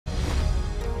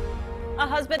A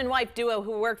husband and wife duo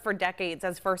who worked for decades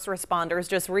as first responders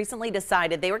just recently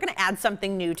decided they were going to add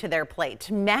something new to their plate: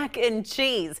 mac and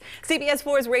cheese. CBS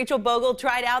 4's Rachel Bogle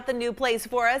tried out the new place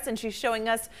for us, and she's showing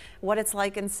us what it's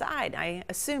like inside. I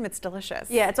assume it's delicious.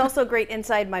 Yeah, it's also great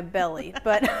inside my belly,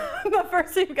 but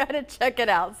first we've got to check it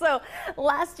out. So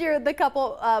last year, the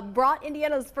couple brought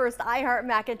Indiana's first iHeart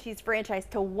Mac and Cheese franchise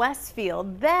to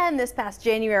Westfield. Then this past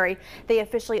January, they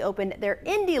officially opened their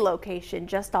Indy location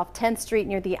just off 10th Street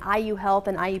near the IU Health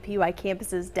and IUPUI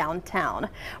campuses downtown.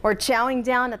 We're chowing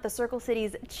down at the Circle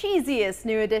City's cheesiest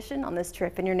new addition on this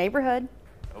trip in your neighborhood.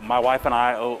 My wife and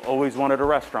I always wanted a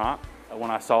restaurant. When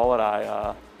I saw it,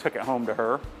 I took it home to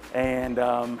her, and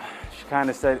she kind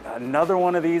of said, "Another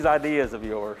one of these ideas of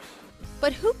yours."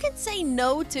 But who can say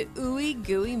no to ooey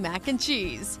gooey mac and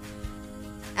cheese?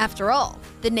 After all,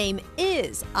 the name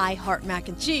is iHeart Mac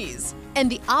and Cheese, and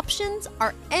the options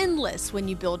are endless when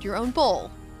you build your own bowl.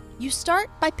 You start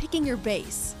by picking your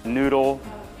base. Noodle,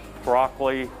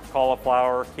 broccoli,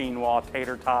 cauliflower, quinoa,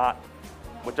 tater tot,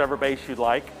 whichever base you'd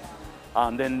like.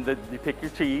 Then you pick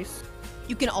your cheese.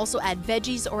 You can also add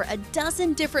veggies or a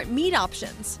dozen different meat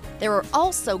options. There are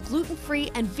also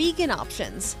gluten-free and vegan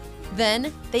options.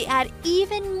 Then they add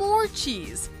even more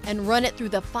cheese and run it through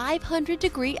the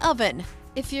 500-degree oven.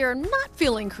 If you're not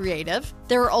feeling creative,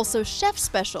 there are also chef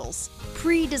specials,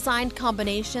 pre-designed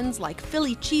combinations like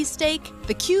Philly cheesesteak,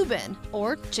 the Cuban,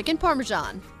 or chicken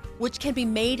parmesan, which can be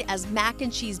made as mac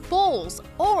and cheese bowls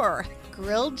or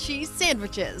grilled cheese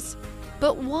sandwiches.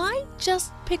 But why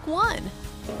just pick one?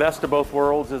 Best of both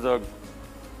worlds is a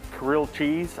grilled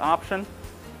cheese option,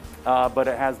 but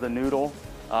it has the noodle,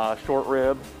 short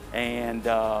rib, and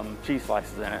cheese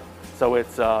slices in it. So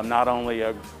it's not only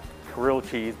a grilled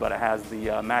cheese, but it has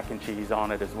the mac and cheese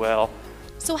on it as well.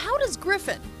 So how does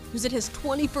Griffin, who's in his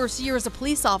 21st year as a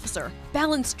police officer,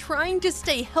 balance trying to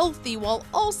stay healthy while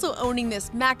also owning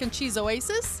this mac and cheese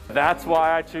oasis? That's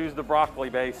why I choose the broccoli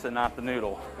base and not the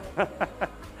noodle.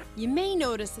 You may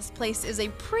notice this place is a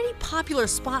pretty popular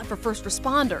spot for first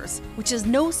responders, which is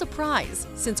no surprise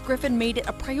since Griffin made it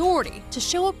a priority to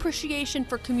show appreciation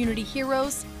for community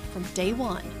heroes from day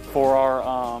one. For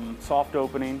our soft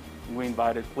opening, we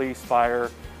invited police, fire,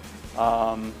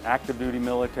 active duty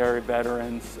military,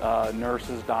 veterans,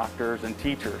 nurses, doctors, and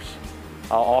teachers.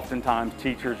 Oftentimes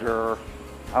teachers are,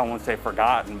 I don't want to say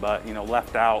forgotten, but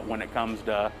left out when it comes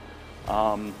to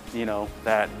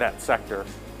that sector.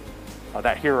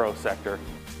 That hero sector.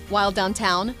 While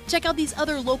downtown, check out these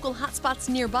other local hotspots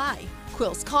nearby: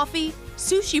 Quill's Coffee,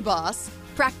 Sushi Boss,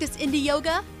 Practice Indy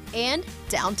Yoga, and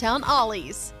Downtown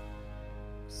Ollie's.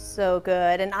 So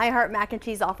good. And iHeart Mac and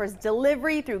Cheese offers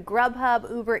delivery through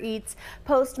Grubhub, Uber Eats,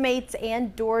 Postmates,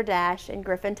 and DoorDash. And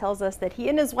Griffin tells us that he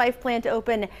and his wife plan to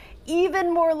open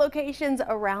even more locations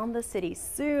around the city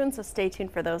soon, so stay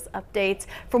tuned for those updates.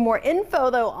 For more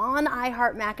info, though, on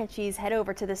iHeart Mac and Cheese, head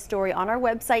over to this story on our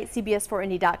website,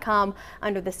 cbs4indy.com,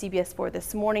 under the CBS 4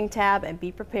 This Morning tab, and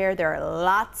be prepared. There are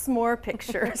lots more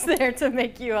pictures there to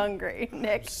make you hungry.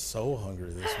 Nick? I'm so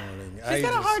hungry this morning. She's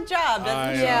got a hard job,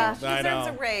 doesn't she? Yeah. She deserves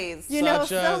a raise. You know,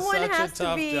 someone has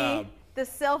to be the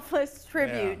selfless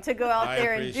tribute to go out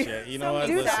there and do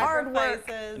the hard work.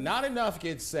 Not enough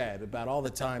gets said about all the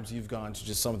times you've gone to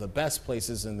just some of the best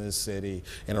places in this city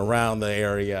and around the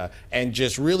area and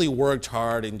just really worked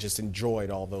hard and just enjoyed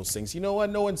all those things. You know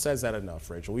what? No one says that enough,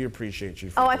 Rachel. We appreciate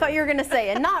you. I thought you were going to say,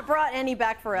 and not brought any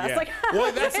back for us. Yeah. Like,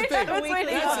 well, that's the thing.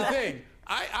 That's the thing.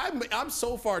 I'm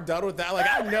so far done with that. Like,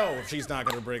 I know she's not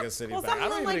going to bring us any back. I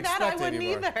don't even like expect that, I it wouldn't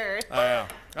anymore. either. I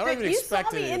don't even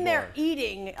expect it You saw me anymore. in there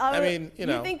eating. I mean, you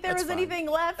think there was anything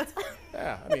left?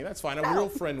 Yeah, I mean, that's fine. A real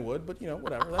friend would, but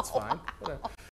whatever. That's fine. Whatever.